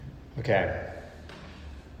Okay.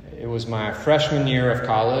 It was my freshman year of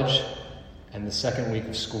college and the second week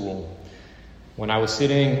of school when I was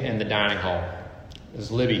sitting in the dining hall. It was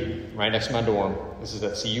Libby, right next to my dorm. This is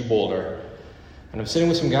at CU Boulder. And I'm sitting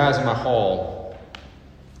with some guys in my hall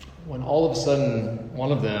when all of a sudden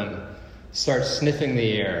one of them starts sniffing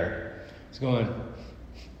the air. He's going,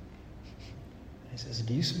 he says,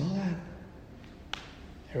 "Do you smell that?"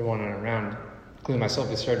 Everyone around, including myself,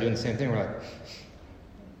 they started doing the same thing. We're like,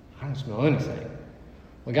 "I don't smell anything."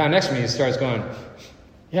 The guy next to me starts going,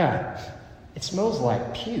 "Yeah, it smells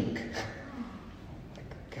like puke." Like,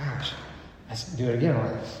 gosh, I do it again. I'm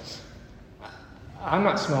like, "I'm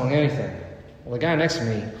not smelling anything." Well, the guy next to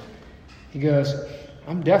me, he goes,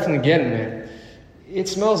 "I'm definitely getting it. It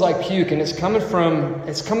smells like puke, and it's coming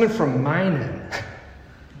from mining.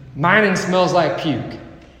 Mining smells like puke."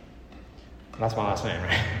 That's my last name,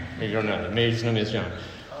 right? Maybe you don't know. Maybe you just know me as John.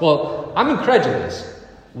 Well, I'm incredulous.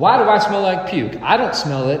 Why do I smell like puke? I don't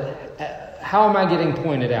smell it. How am I getting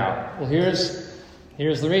pointed out? Well, here's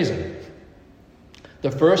the reason.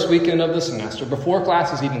 The first weekend of the semester, before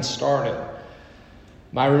classes even started,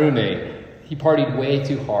 my roommate, he partied way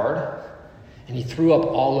too hard, and he threw up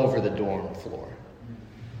all over the dorm floor.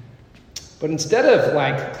 But instead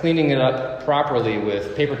of cleaning it up properly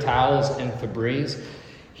with paper towels and Febreze,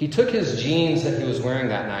 he took his jeans that he was wearing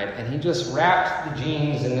that night, and he just wrapped the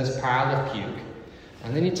jeans in this pile of puke.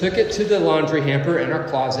 And then he took it to the laundry hamper in our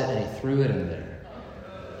closet, and he threw it in there.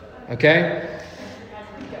 Okay?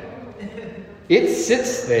 It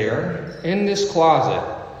sits there in this closet,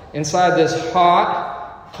 inside this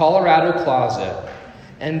hot Colorado closet.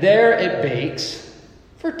 And there it bakes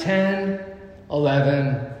for 10,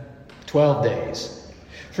 11, 12 days.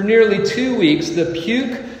 For nearly 2 weeks, the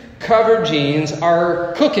puke-covered jeans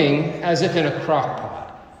are cooking as if in a crock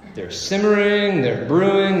pot. They're simmering, they're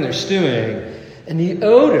brewing, they're stewing. And the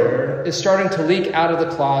odor is starting to leak out of the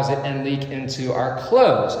closet and leak into our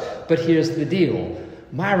clothes. But here's the deal.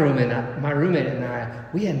 My roommate and I,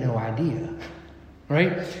 we had no idea.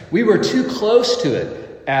 Right? We were too close to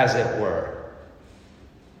it, as it were.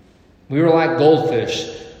 We were like goldfish,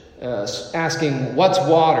 asking, "What's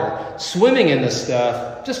water?" Swimming in this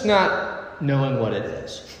stuff, just not knowing what it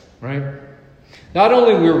is. Right? Not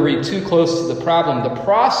only were we too close to the problem, the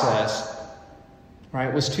process,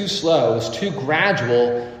 right, was too slow. It was too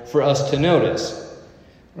gradual for us to notice.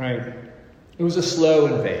 Right? It was a slow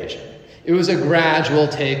invasion. It was a gradual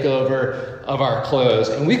takeover of our clothes.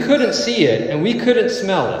 And we couldn't see it, and we couldn't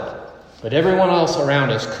smell it. But everyone else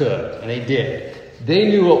around us could, and they did. They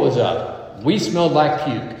knew what was up. We smelled like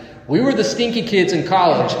puke. We were the stinky kids in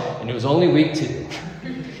college, and it was only week 2.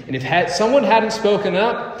 And if someone hadn't spoken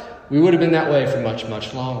up, we would have been that way for much,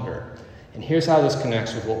 much longer. And here's how this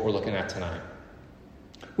connects with what we're looking at tonight.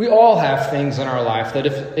 We all have things in our life that,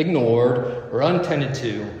 if ignored or untended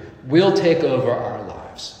to, will take over our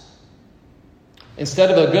lives.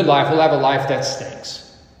 Instead of a good life, we'll have a life that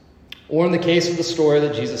stinks. Or in the case of the story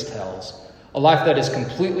that Jesus tells, a life that is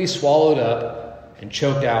completely swallowed up and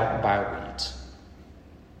choked out by weeds.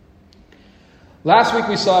 Last week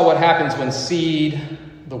we saw what happens when seed,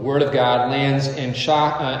 the Word of God, lands in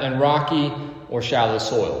rocky or shallow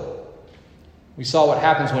soil. We saw what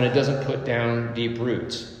happens when it doesn't put down deep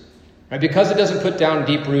roots. Right? Because it doesn't put down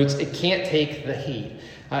deep roots, it can't take the heat.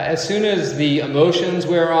 As soon as the emotions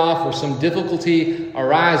wear off or some difficulty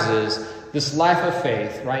arises, this life of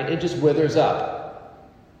faith, right, it just withers up.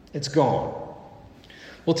 It's gone.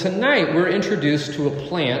 Well, tonight we're introduced to a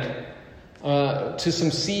plant, to some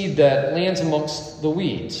seed that lands amongst the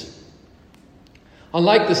weeds.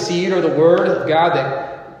 Unlike the seed or the Word of God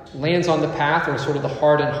that lands on the path or sort of the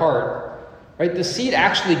hardened heart, right, the seed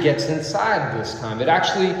actually gets inside this time. It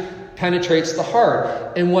actually penetrates the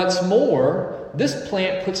heart. And what's more, this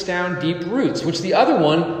plant puts down deep roots, which the other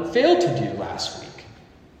one failed to do last week.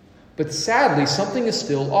 But sadly, something is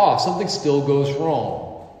still off. Something still goes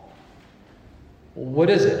wrong. Well, what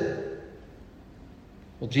is it?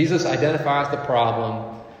 Well, Jesus identifies the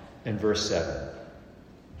problem in verse 7.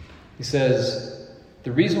 He says,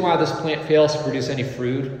 the reason why this plant fails to produce any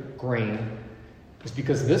fruit, grain, is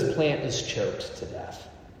because this plant is choked to death.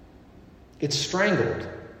 It's strangled.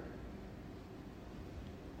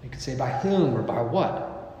 You could say, by whom or by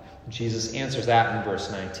what? Jesus answers that in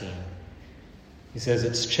verse 19. He says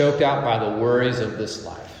it's choked out by the worries of this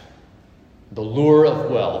life, the lure of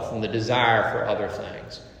wealth and the desire for other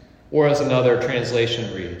things. Or as another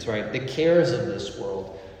translation reads, right, the cares of this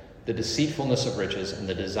world, the deceitfulness of riches, and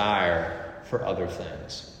the desire for other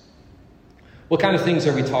things. What kind of things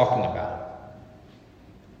are we talking about?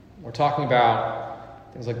 We're talking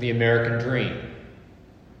about things like the American dream,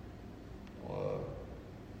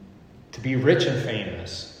 be rich and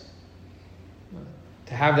famous,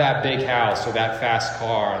 to have that big house or that fast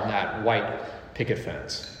car and that white picket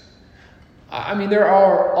fence. I mean, there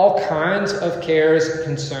are all kinds of cares and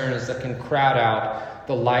concerns that can crowd out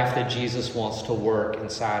the life that Jesus wants to work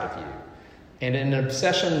inside of you. And an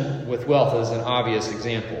obsession with wealth is an obvious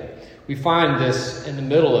example. We find this in the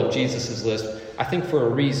middle of Jesus' list, I think for a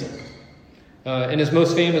reason. In his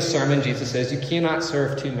most famous sermon, Jesus says, you cannot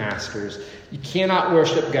serve two masters. You cannot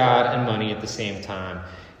worship God and money at the same time.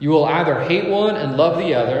 You will either hate one and love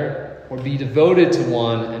the other, or be devoted to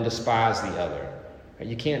one and despise the other.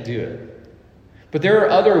 You can't do it. But there are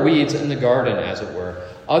other weeds in the garden, as it were,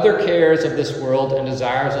 other cares of this world and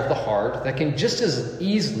desires of the heart that can just as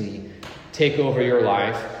easily take over your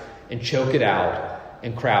life and choke it out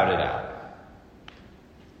and crowd it out.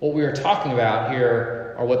 What we are talking about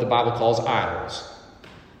here are what the Bible calls idols.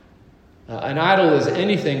 An idol is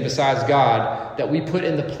anything besides God that we put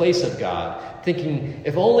in the place of God, thinking,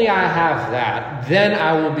 if only I have that, then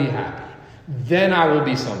I will be happy. Then I will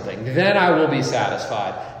be something. Then I will be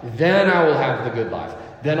satisfied. Then I will have the good life.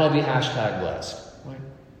 Then I'll be #blessed. Right?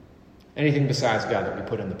 Anything besides God that we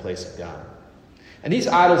put in the place of God. And these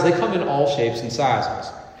idols, they come in all shapes and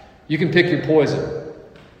sizes. You can pick your poison.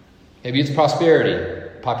 Maybe it's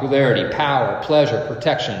prosperity, popularity, power, pleasure,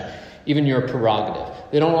 protection, even your prerogative.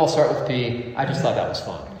 They don't all start with P. I just thought that was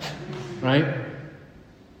fun. Right?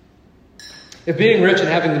 If being rich and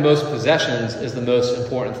having the most possessions is the most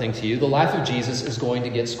important thing to you, the life of Jesus is going to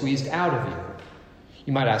get squeezed out of you.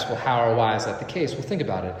 You might ask, well, how or why is that the case? Well, think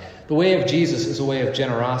about it. The way of Jesus is a way of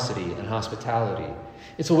generosity and hospitality.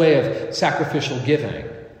 It's a way of sacrificial giving.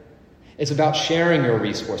 It's about sharing your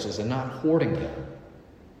resources and not hoarding them.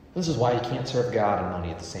 This is why you can't serve God and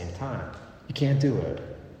money at the same time. You can't do it.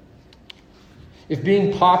 If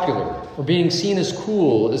being popular or being seen as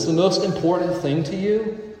cool is the most important thing to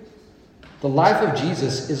you, the life of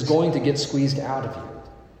Jesus is going to get squeezed out of you.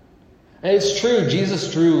 And it's true,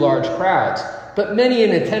 Jesus drew large crowds, but many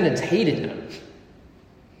in attendance hated him.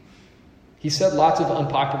 He said lots of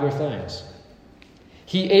unpopular things.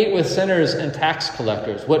 He ate with sinners and tax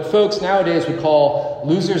collectors, what folks nowadays would call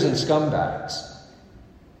losers and scumbags.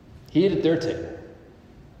 He ate at their table.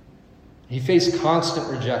 He faced constant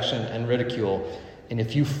rejection and ridicule, and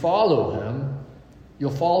if you follow him, you'll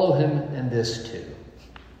follow him in this too.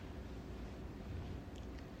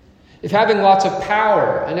 If having lots of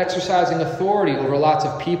power and exercising authority over lots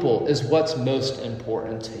of people is what's most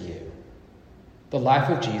important to you, the life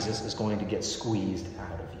of Jesus is going to get squeezed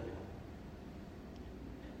out of you.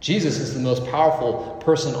 Jesus is the most powerful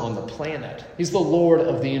person on the planet. He's the Lord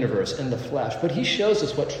of the universe in the flesh, but he shows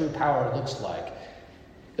us what true power looks like.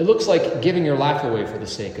 It looks like giving your life away for the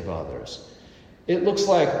sake of others. It looks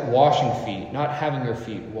like washing feet, not having your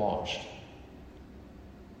feet washed.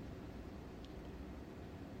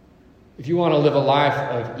 If you want to live a life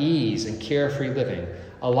of ease and carefree living,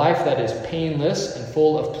 a life that is painless and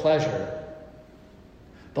full of pleasure,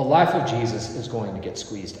 the life of Jesus is going to get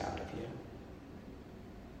squeezed out of you.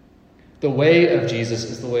 The way of Jesus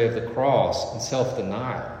is the way of the cross and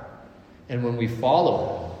self-denial. And when we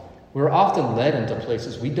follow him, we're often led into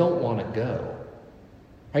places we don't want to go.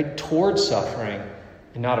 Right? Towards suffering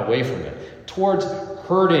and not away from it. Towards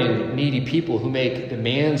hurting needy people who make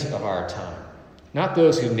demands of our time. Not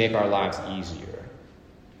those who make our lives easier.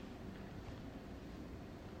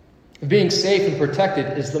 If being safe and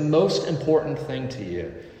protected is the most important thing to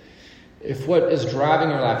you, if what is driving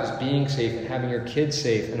your life is being safe and having your kids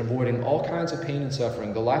safe and avoiding all kinds of pain and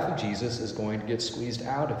suffering, the life of Jesus is going to get squeezed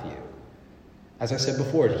out of you. As I said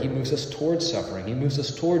before, he moves us towards suffering. He moves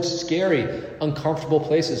us towards scary, uncomfortable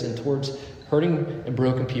places and towards hurting and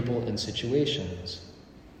broken people and situations.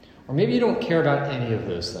 Or maybe you don't care about any of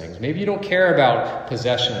those things. Maybe you don't care about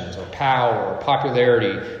possessions or power or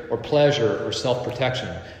popularity or pleasure or self-protection.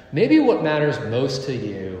 Maybe what matters most to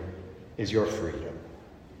you is your freedom.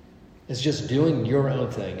 It's just doing your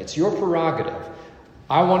own thing. It's your prerogative.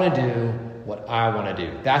 I want to do what I want to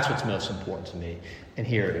do. That's what's most important to me. And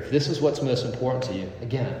here, if this is what's most important to you,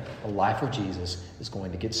 again, the life of Jesus is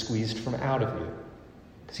going to get squeezed from out of you.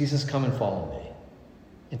 Because he says, come and follow me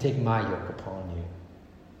and take my yoke upon you.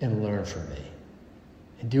 And learn from me.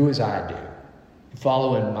 And do as I do. And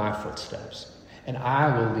follow in my footsteps. And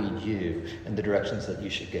I will lead you in the directions that you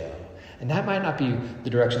should go. And that might not be the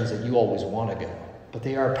directions that you always want to go. But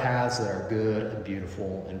they are paths that are good and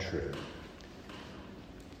beautiful and true.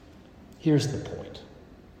 Here's the point.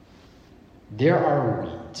 There are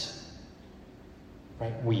weeds.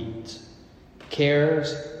 Right? Weeds.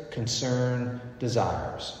 Cares, concern,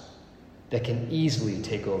 desires that can easily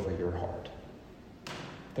take over your heart.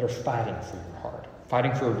 That are fighting for your heart,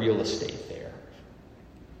 fighting for real estate there.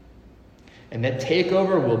 And that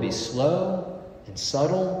takeover will be slow and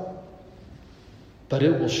subtle, but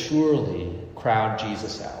it will surely crowd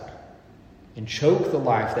Jesus out and choke the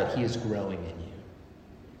life that he is growing in you.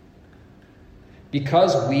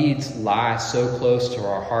 Because weeds lie so close to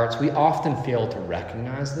our hearts, we often fail to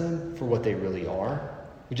recognize them for what they really are.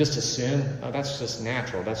 We just assume, oh, that's just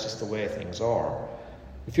natural, that's just the way things are.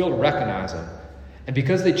 We fail to recognize them. And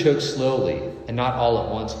because they choke slowly and not all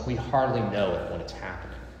at once, we hardly know it when it's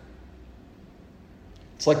happening.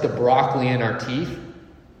 It's like the broccoli in our teeth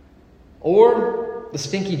or the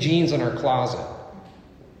stinky jeans in our closet.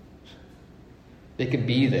 They could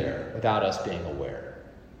be there without us being aware.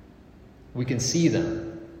 We can see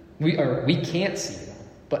them. We can't see them,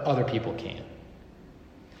 but other people can.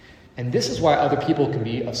 And this is why other people can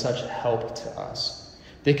be of such help to us.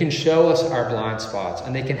 They can show us our blind spots,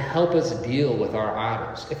 and they can help us deal with our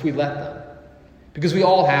idols if we let them. Because we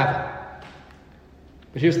all have them.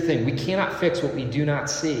 But here's the thing, we cannot fix what we do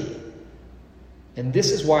not see. And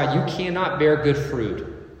this is why you cannot bear good fruit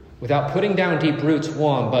without putting down deep roots,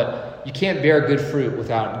 one, but you can't bear good fruit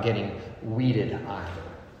without getting weeded either.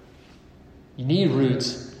 You need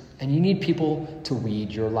roots, and you need people to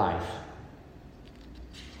weed your life.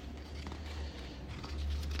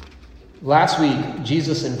 Last week,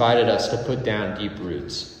 Jesus invited us to put down deep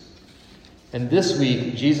roots. And this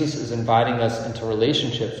week, Jesus is inviting us into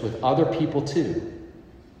relationships with other people too.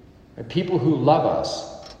 People who love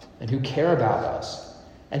us and who care about us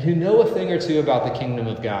and who know a thing or two about the kingdom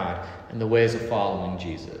of God and the ways of following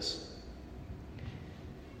Jesus.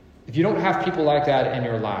 If you don't have people like that in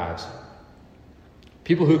your lives,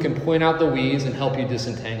 people who can point out the weeds and help you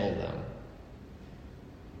disentangle them,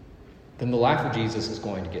 then the life of Jesus is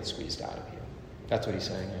going to get squeezed out of you. That's what he's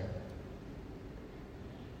saying here.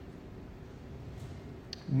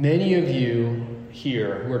 Many of you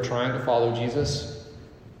here who are trying to follow Jesus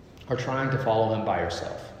are trying to follow him by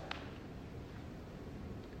yourself.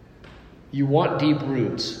 You want deep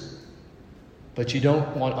roots, but you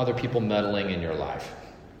don't want other people meddling in your life.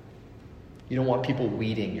 You don't want people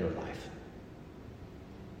weeding your life.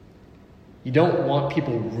 You don't want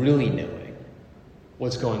people really knowing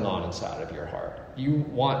what's going on inside of your heart. You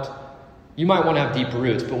might want to have deep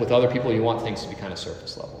roots, but with other people you want things to be kind of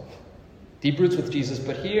surface level. Deep roots with Jesus,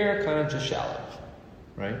 but here kind of just shallow,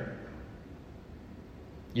 right?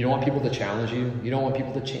 You don't want people to challenge you. You don't want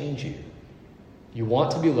people to change you. You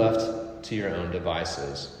want to be left to your own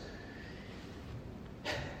devices.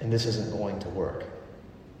 And this isn't going to work.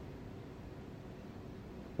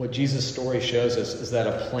 What Jesus' story shows us is that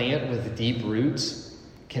a plant with deep roots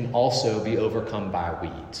can also be overcome by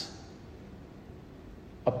weeds.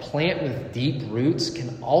 A plant with deep roots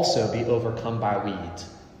can also be overcome by weeds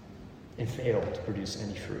and fail to produce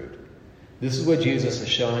any fruit. This is what Jesus is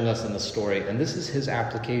showing us in the story, and this is his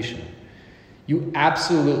application. You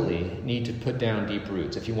absolutely need to put down deep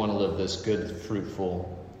roots if you want to live this good,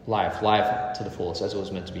 fruitful life to the fullest as it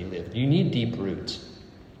was meant to be lived. You need deep roots.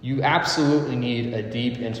 You absolutely need a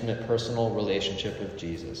deep, intimate, personal relationship with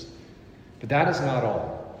Jesus. But that is not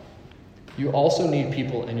all. You also need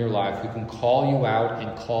people in your life who can call you out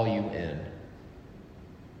and call you in.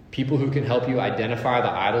 People who can help you identify the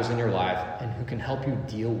idols in your life and who can help you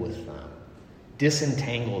deal with them,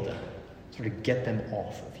 disentangle them, sort of get them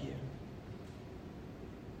off of you.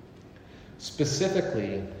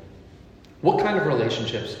 Specifically, what kind of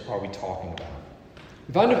relationships are we talking about?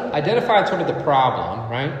 We've identified sort of the problem,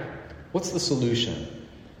 right? What's the solution?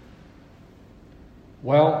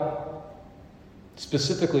 Well,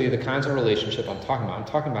 specifically the kinds of relationship I'm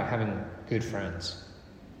talking about having good friends.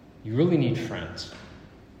 You really need friends.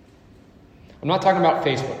 I'm not talking about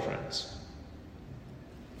Facebook friends.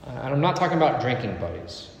 And I'm not talking about drinking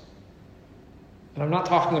buddies. And I'm not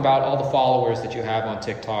talking about all the followers that you have on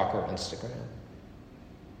TikTok or Instagram.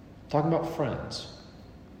 I'm talking about friends.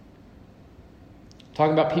 I'm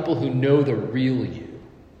talking about people who know the real you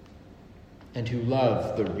and who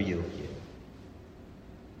love the real you.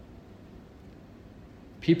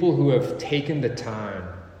 People who have taken the time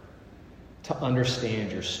to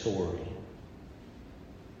understand your story.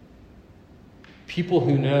 People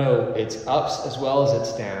who know its ups as well as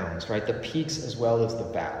its downs, right? The peaks as well as the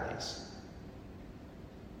valleys.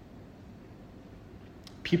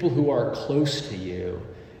 People who are close to you.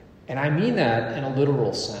 And I mean that in a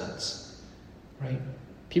literal sense, right?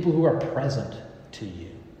 People who are present to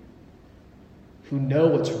you. Who know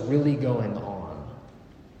what's really going on.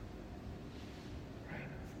 Right?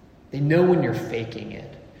 They know when you're faking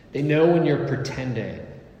it. They know when you're pretending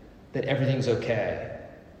that everything's okay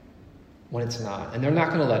when it's not. And they're not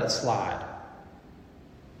going to let it slide.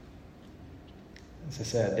 As I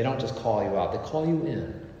said, they don't just call you out, they call you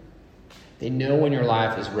in. They know when your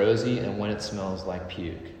life is rosy and when it smells like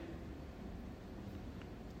puke.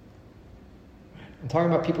 I'm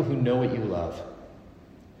talking about people who know what you love,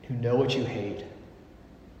 who know what you hate.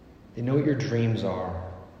 They know what your dreams are,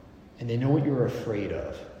 and they know what you're afraid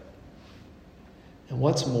of. And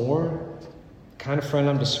what's more, the kind of friend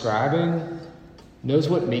I'm describing knows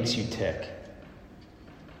what makes you tick.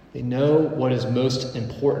 They know what is most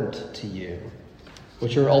important to you,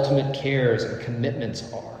 what your ultimate cares and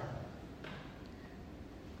commitments are.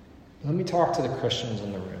 Let me talk to the Christians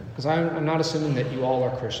in the room, because I'm not assuming that you all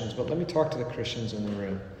are Christians, but let me talk to the Christians in the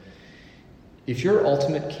room. If your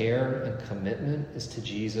ultimate care and commitment is to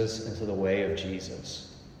Jesus and to the way of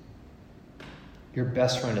Jesus, your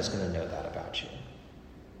best friend is going to know that about you.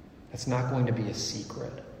 It's not going to be a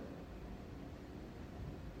secret.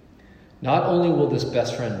 Not only will this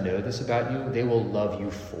best friend know this about you, they will love you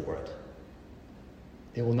for it.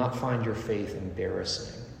 They will not find your faith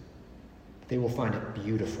embarrassing. They will find it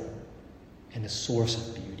beautiful and a source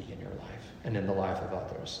of beauty in your life and in the life of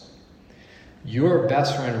others. Your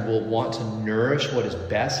best friend will want to nourish what is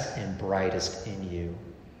best and brightest in you,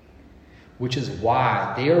 which is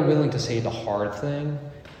why they are willing to say the hard thing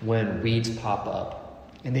when weeds pop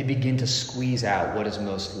up and they begin to squeeze out what is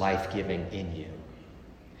most life-giving in you.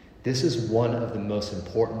 This is one of the most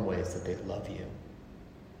important ways that they love you.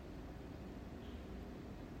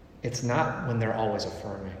 It's not when they're always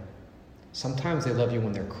affirming. Sometimes they love you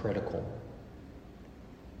when they're critical.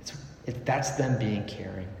 That's them being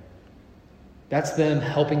caring. That's them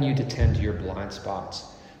helping you to tend to your blind spots.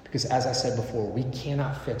 Because as I said before, we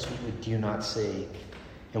cannot fix what we do not see.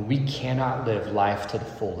 And we cannot live life to the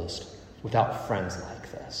fullest without friends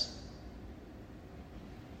like this.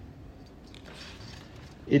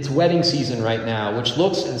 It's wedding season right now, which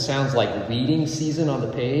looks and sounds like weeding season on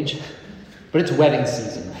the page, but it's wedding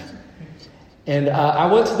season. And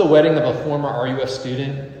I went to the wedding of a former RUF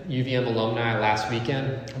student, UVM alumni, last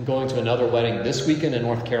weekend. I'm going to another wedding this weekend in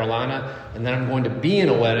North Carolina, and then I'm going to be in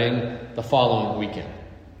a wedding the following weekend.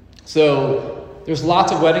 So there's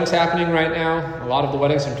lots of weddings happening right now. A lot of the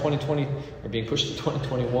weddings from 2020 are being pushed to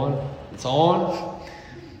 2021. It's on.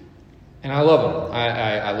 And I love them.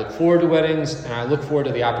 I look forward to weddings, and I look forward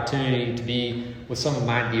to the opportunity to be with some of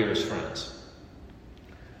my dearest friends.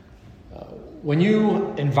 When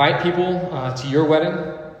you invite people to your wedding,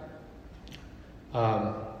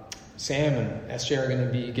 Sam and SJ are going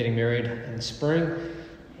to be getting married in the spring.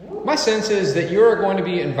 My sense is that you're going to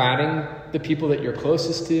be inviting the people that you're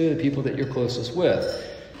closest to, the people that you're closest with,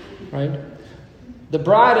 right? The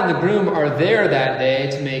bride and the groom are there that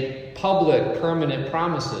day to make public, permanent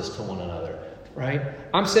promises to one another, right?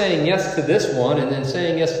 I'm saying yes to this one, and then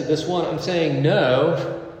saying yes to this one. I'm saying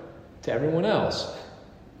no to everyone else.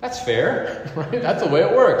 That's fair, right? That's the way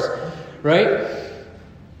it works, right?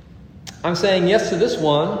 I'm saying yes to this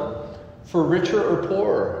one for richer or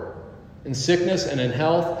poorer, in sickness and in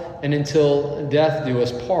health, and until death do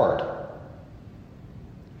us part.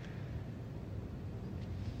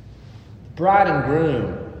 Bride and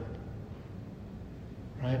groom,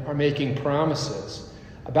 right, are making promises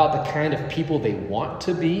about the kind of people they want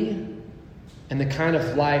to be and the kind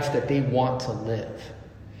of life that they want to live.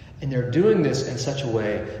 And they're doing this in such a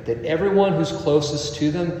way that everyone who's closest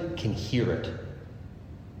to them can hear it.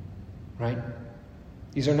 Right?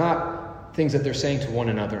 These are not things that they're saying to one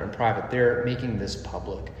another in private. They're making this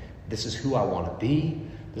public. This is who I want to be.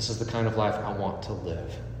 This is the kind of life I want to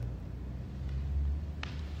live.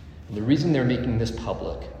 And the reason they're making this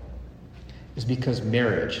public is because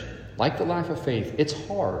marriage, like the life of faith, it's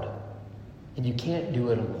hard. And you can't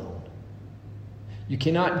do it alone. You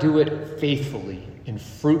cannot do it faithfully and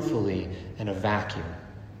fruitfully in a vacuum.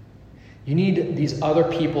 You need these other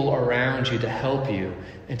people around you to help you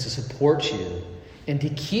and to support you and to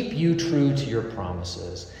keep you true to your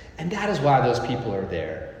promises. And that is why those people are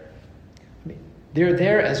there. They're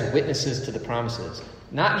there as witnesses to the promises.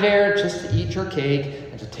 Not there just to eat your cake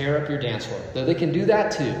and to tear up your dance floor, though they can do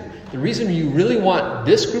that too. The reason you really want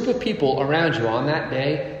this group of people around you on that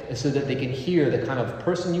day is so that they can hear the kind of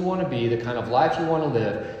person you want to be, the kind of life you want to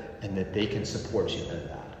live, and that they can support you in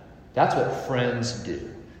that. That's what friends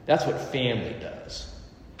do. That's what family does.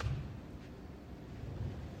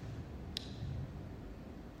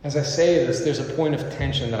 As I say this, there's a point of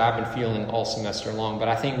tension that I've been feeling all semester long, but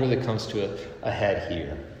I think really comes to a head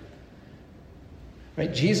here.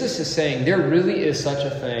 Right? Jesus is saying there really is such a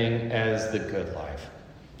thing as the good life.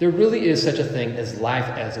 There really is such a thing as life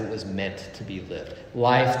as it was meant to be lived.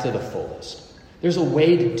 Life to the fullest. There's a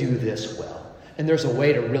way to do this well. And there's a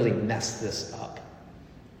way to really mess this up.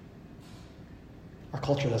 Our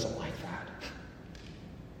culture doesn't like that.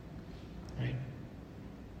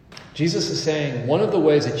 Jesus is saying one of the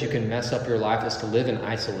ways that you can mess up your life is to live in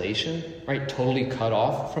isolation, right? Totally cut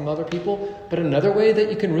off from other people. But another way that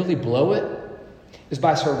you can really blow it is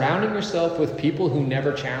by surrounding yourself with people who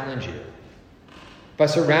never challenge you. By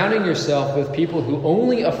surrounding yourself with people who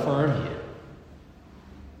only affirm you.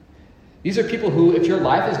 These are people who, if your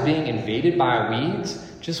life is being invaded by weeds,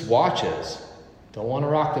 just watch us. Don't want to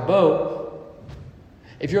rock the boat.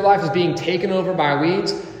 If your life is being taken over by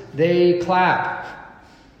weeds, they clap.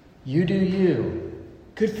 You do you.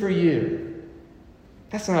 Good for you.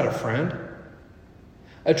 That's not a friend.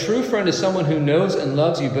 A true friend is someone who knows and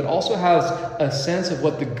loves you, but also has a sense of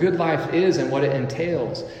what the good life is and what it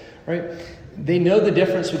entails, right? They know the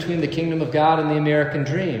difference between the kingdom of God and the American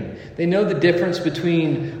dream. They know the difference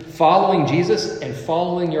between following Jesus and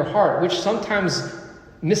following your heart, which sometimes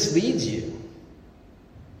misleads you.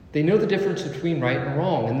 They know the difference between right and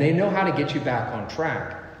wrong, and they know how to get you back on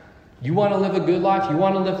track. You want to live a good life? You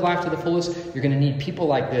want to live life to the fullest? You're going to need people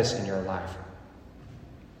like this in your life.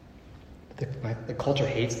 The culture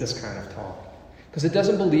hates this kind of talk because it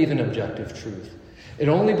doesn't believe in objective truth. It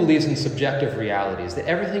only believes in subjective realities, that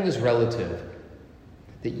everything is relative,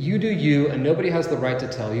 that you do you and nobody has the right to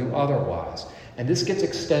tell you otherwise. And this gets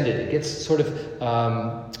extended. It gets sort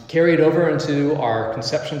of carried over into our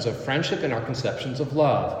conceptions of friendship and our conceptions of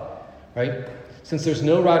love, right? Since there's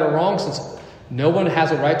no right or wrong, since no one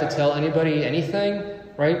has a right to tell anybody anything,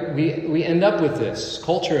 right? We end up with this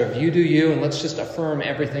culture of you do you and let's just affirm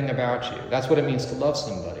everything about you. That's what it means to love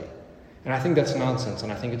somebody. And I think that's nonsense,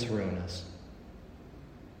 and I think it's ruinous.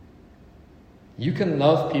 You can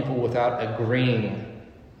love people without agreeing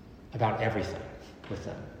about everything with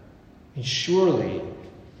them. I mean, surely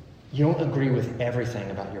you don't agree with everything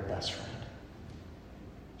about your best friend.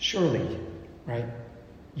 Surely, right?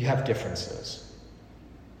 You have differences.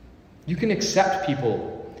 You can accept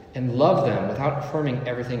people and love them without affirming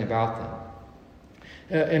everything about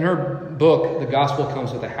them. In her book, The Gospel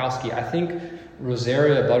Comes with a House Key, I think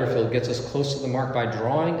Rosaria Butterfield gets us close to the mark by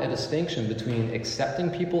drawing a distinction between accepting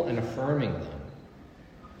people and affirming them.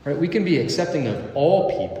 Right? We can be accepting of all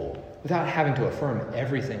people without having to affirm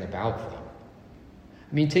everything about them.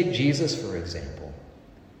 I mean, take Jesus, for example.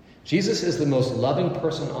 Jesus is the most loving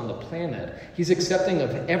person on the planet. He's accepting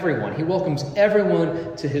of everyone. He welcomes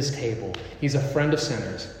everyone to his table. He's a friend of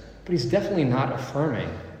sinners. But he's definitely not affirming,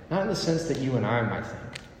 not in the sense that you and I might think.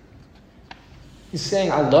 He's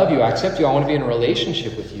saying, I love you, I accept you, I want to be in a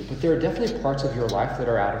relationship with you, but there are definitely parts of your life that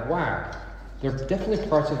are out of whack. There are definitely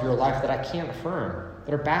parts of your life that I can't affirm,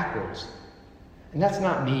 that are backwards. And that's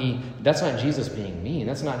not me, that's not Jesus being mean,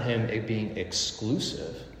 that's not him being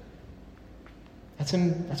exclusive.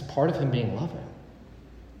 That's part of him being loving.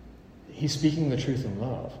 He's speaking the truth in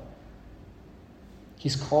love.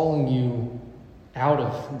 He's calling you out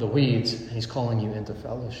of the weeds, and he's calling you into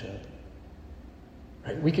fellowship.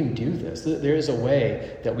 Right? We can do this. There is a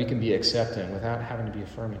way that we can be accepting without having to be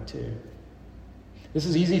affirming too. This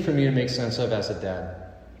is easy for me to make sense of as a dad.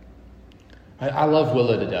 I love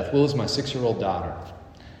Willa to death. Willa's my 6-year-old daughter.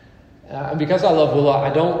 And because I love Willa,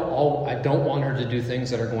 I don't want her to do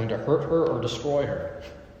things that are going to hurt her or destroy her.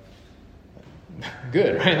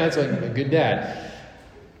 Good, right? That's like a good dad.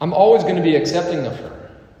 I'm always going to be accepting of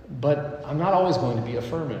her, but I'm not always going to be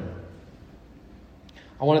affirming.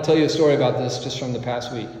 I want to tell you a story about this just from the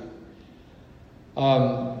past week.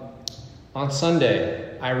 On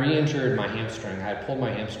Sunday, I re-injured my hamstring. I had pulled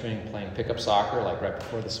my hamstring playing pickup soccer like right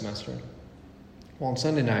before the semester. Well, on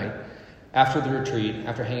Sunday night, after the retreat,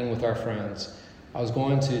 after hanging with our friends, I was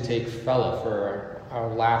going to take Fella for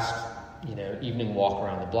our last, evening walk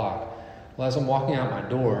around the block. Well, as I'm walking out my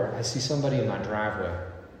door, I see somebody in my driveway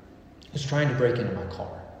who's trying to break into my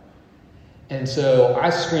car. And so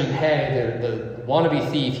I scream, hey, the wannabe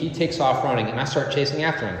thief, he takes off running, and I start chasing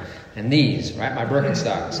after him. And these, right, my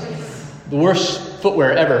Birkenstocks, the worst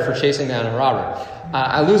footwear ever for chasing down a robber.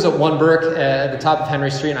 I lose one Birk at the top of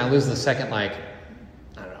Henry Street, and I lose the second,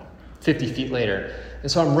 50 feet later. And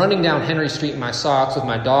so I'm running down Henry Street in my socks with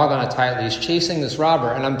my dog on a tight leash, chasing this robber,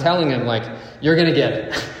 and I'm telling him, you're going to get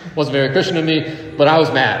it. Wasn't very Christian of me, but I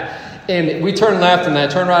was mad. And we turn left, and I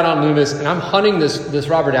turn right on Loomis, and I'm hunting this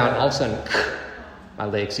robber down, and all of a sudden, my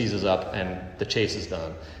leg seizes up, and the chase is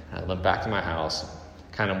done. And I limp back to my house,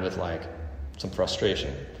 kind of with, some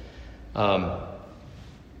frustration. When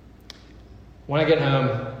I get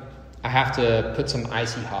home, I have to put some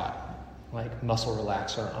Icy Hot, muscle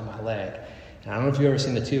relaxer on my leg. And I don't know if you've ever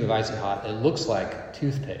seen the tube of Icy Hot. It looks like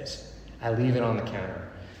toothpaste. I leave it on the counter.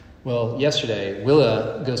 Well, yesterday,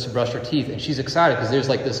 Willa goes to brush her teeth, and she's excited because there's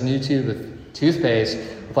this new tube of toothpaste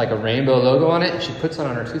with a rainbow logo on it, and she puts it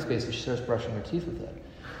on her toothpaste and she starts brushing her teeth with it.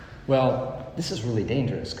 Well, this is really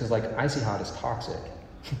dangerous because like icy hot is toxic,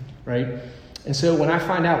 right? And so when I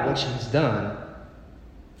find out what she's done,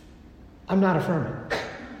 I'm not affirming.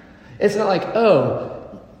 It's not like,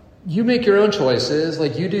 oh, you make your own choices,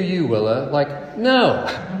 like you do you, Willa. Like, no.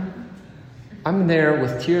 I'm there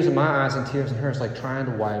with tears in my eyes and tears in hers, like trying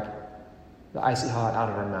to wipe the icy hot out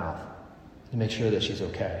of her mouth to make sure that she's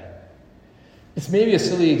okay. It's maybe a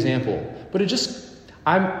silly example, but it's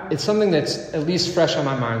something that's at least fresh on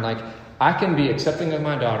my mind. Like, I can be accepting of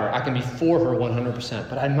my daughter, I can be for her 100%,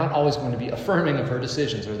 but I'm not always going to be affirming of her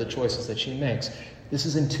decisions or the choices that she makes. This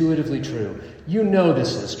is intuitively true. You know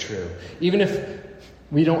this is true. Even if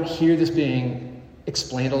we don't hear this being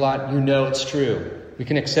explained a lot, you know it's true. We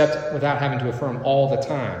can accept without having to affirm all the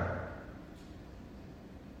time.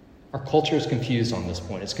 Our culture is confused on this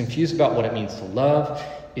point. It's confused about what it means to love.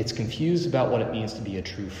 It's confused about what it means to be a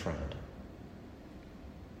true friend.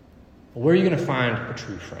 Well, where are you going to find a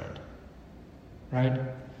true friend? Right?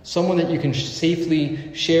 Someone that you can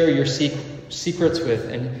safely share your secrets with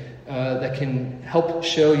and that can help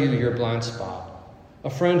show you your blind spot. A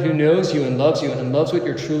friend who knows you and loves what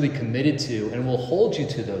you're truly committed to and will hold you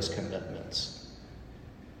to those commitments.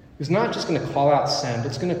 Who's not just going to call out sin, but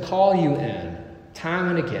it's going to call you in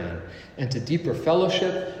time and again into deeper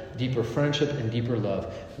fellowship, deeper friendship, and deeper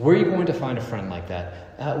love. Where are you going to find a friend like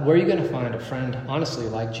that? Where are you going to find a friend, honestly,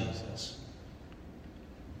 like Jesus?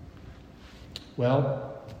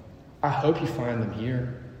 Well, I hope you find them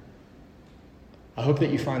here. I hope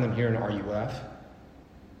that you find them here in RUF,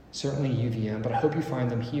 certainly UVM, but I hope you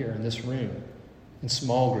find them here in this room, in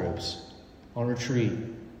small groups, on retreat.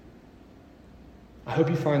 I hope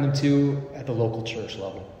you find them too at the local church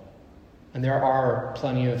level. And there are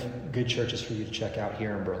plenty of good churches for you to check out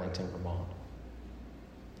here in Burlington, Vermont.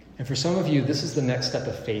 And for some of you, this is the next step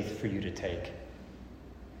of faith for you to take.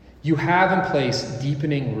 You have in place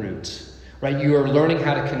deepening roots, right? You are learning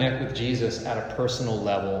how to connect with Jesus at a personal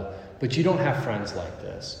level, but you don't have friends like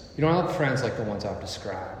this. You don't have friends like the ones I've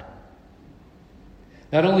described.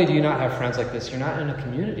 Not only do you not have friends like this, you're not in a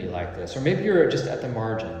community like this, or maybe you're just at the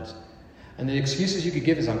margins. And the excuses you could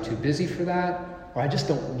give is, I'm too busy for that, or I just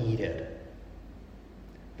don't need it.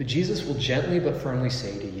 But Jesus will gently but firmly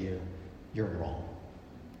say to you, you're wrong.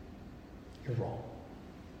 You're wrong.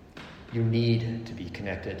 You need to be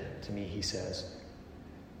connected to me, he says.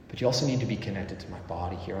 But you also need to be connected to my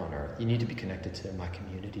body here on earth. You need to be connected to my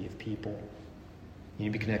community of people. You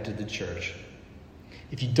need to be connected to the church.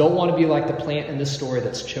 If you don't want to be like the plant in this story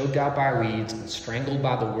that's choked out by weeds and strangled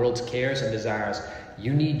by the world's cares and desires,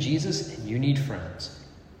 you need Jesus and you need friends.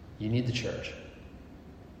 You need the church.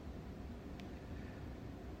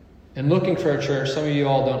 And looking for a church, some of you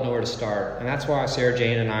all don't know where to start. And that's why Sarah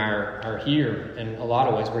Jane and I are here in a lot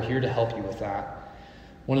of ways. We're here to help you with that.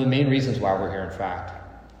 One of the main reasons why we're here, in fact.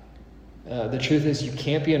 The truth is, you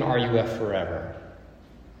can't be an RUF forever.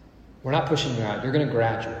 We're not pushing you out. You're going to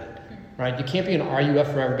graduate, right? You can't be an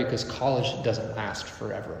RUF forever because college doesn't last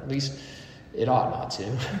forever. At least it ought not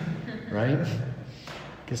to, right?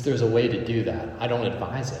 Because there's a way to do that. I don't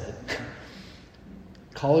advise it.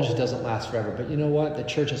 College doesn't last forever, but you know what? The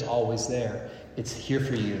church is always there. It's here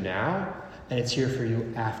for you now, and it's here for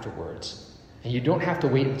you afterwards. And you don't have to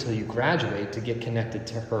wait until you graduate to get connected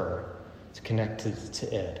to her, to connect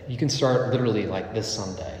to it. You can start literally like this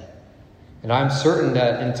Sunday. And I'm certain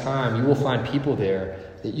that in time you will find people there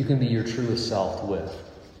that you can be your truest self with.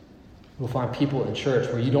 You'll find people in church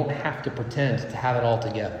where you don't have to pretend to have it all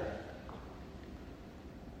together.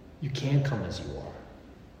 You can come as you are.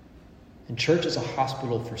 And church is a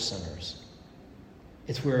hospital for sinners.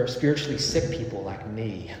 It's where spiritually sick people like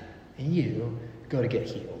me and you go to get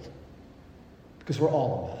healed. Because we're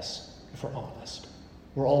all a mess, if we're honest.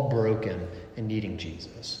 We're all broken and needing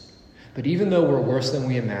Jesus. But even though we're worse than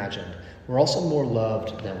we imagined, we're also more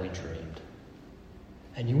loved than we dreamed.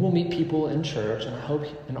 And you will meet people in church, and I hope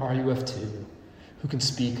in RUF too, who can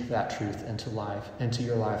speak that truth into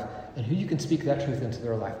your life, and who you can speak that truth into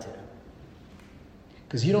their life too.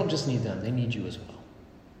 Because you don't just need them, they need you as well.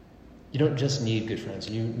 You don't just need good friends,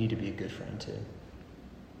 you need to be a good friend too.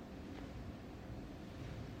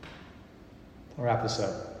 I'll wrap this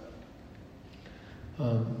up.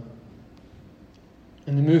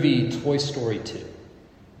 In the movie Toy Story 2,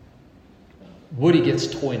 Woody gets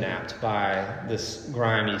toy-napped by this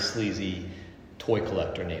grimy, sleazy toy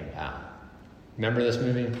collector named Al. Remember this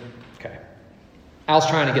movie? Okay. Al's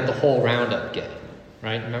trying to get the whole Roundup game,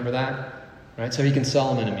 right? Remember that? Right? So he can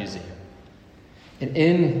sell them in a museum. And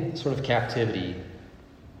in sort of captivity,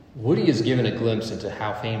 Woody is given a glimpse into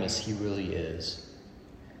how famous he really is.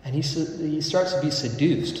 And he starts to be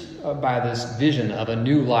seduced by this vision of a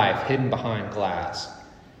new life hidden behind glass.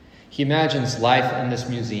 He imagines life in this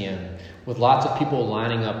museum with lots of people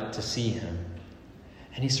lining up to see him.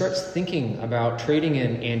 And he starts thinking about trading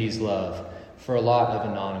in Andy's love for a lot of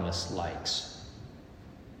anonymous likes.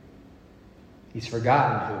 He's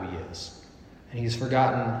forgotten who he is, and he's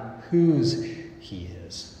forgotten whose he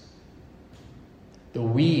is. The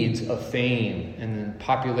weeds of fame and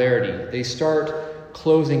popularity, they start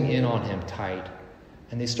closing in on him tight,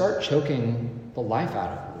 and they start choking the life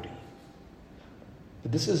out of Woody.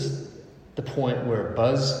 But this is the point where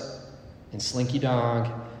Buzz and Slinky Dog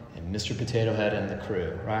and Mr. Potato Head and the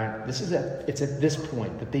crew, right? It's at this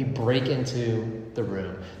point that they break into the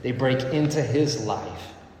room. They break into his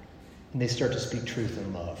life, and they start to speak truth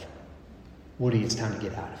and love. Woody, it's time to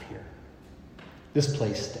get out of here. This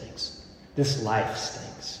place stinks. This life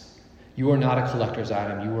stinks. You are not a collector's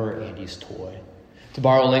item. You are Andy's toy. To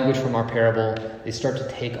borrow language from our parable, they start to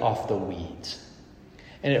take off the weeds.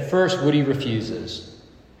 And at first, Woody refuses.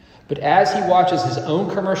 But as he watches his own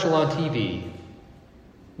commercial on TV,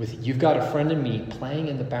 with "You've Got a Friend in Me" playing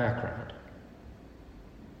in the background.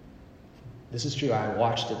 This is true, I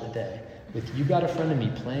watched it today. With "You've Got a Friend in Me"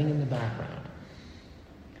 playing in the background,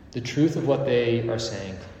 the truth of what they are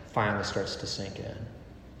saying finally starts to sink in.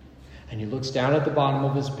 And he looks down at the bottom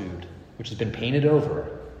of his boot, which has been painted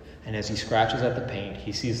over, and as he scratches at the paint,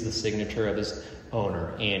 he sees the signature of his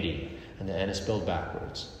owner, Andy, and the N is spelled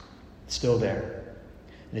backwards. It's still there.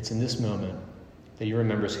 And it's in this moment that he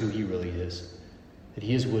remembers who he really is. That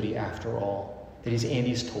he is Woody after all. That he's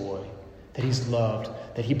Andy's toy. That he's loved.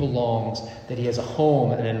 That he belongs. That he has a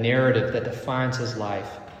home and a narrative that defines his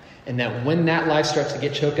life. And that when that life starts to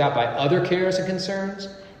get choked out by other cares and concerns,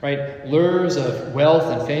 right, lures of wealth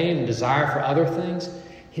and fame and desire for other things,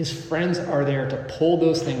 his friends are there to pull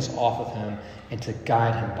those things off of him and to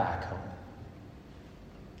guide him back home.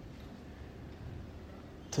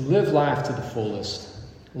 To live life to the fullest,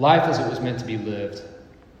 life as it was meant to be lived,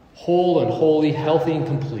 whole and holy, healthy and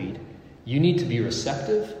complete, you need to be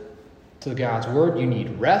receptive to God's word. You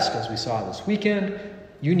need rest, as we saw this weekend.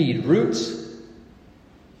 You need roots,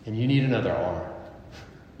 and you need another R.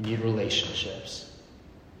 You need relationships.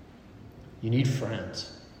 You need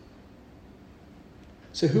friends.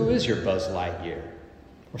 So who is your Buzz Lightyear,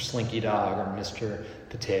 or Slinky Dog, or Mr.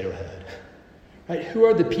 Potato Head? Right? Who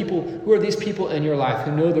are these people in your life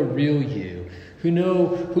who know the real you, who know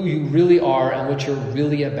who you really are and what you're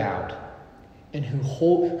really about, and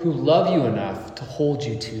who love you enough to hold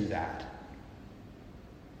you to that?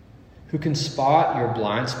 Who can spot your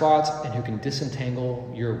blind spots and who can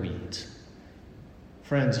disentangle your weeds?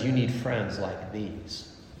 Friends, you need friends like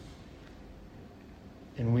these.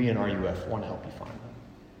 And we in RUF want to help you find them.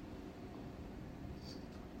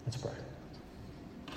 Let's pray.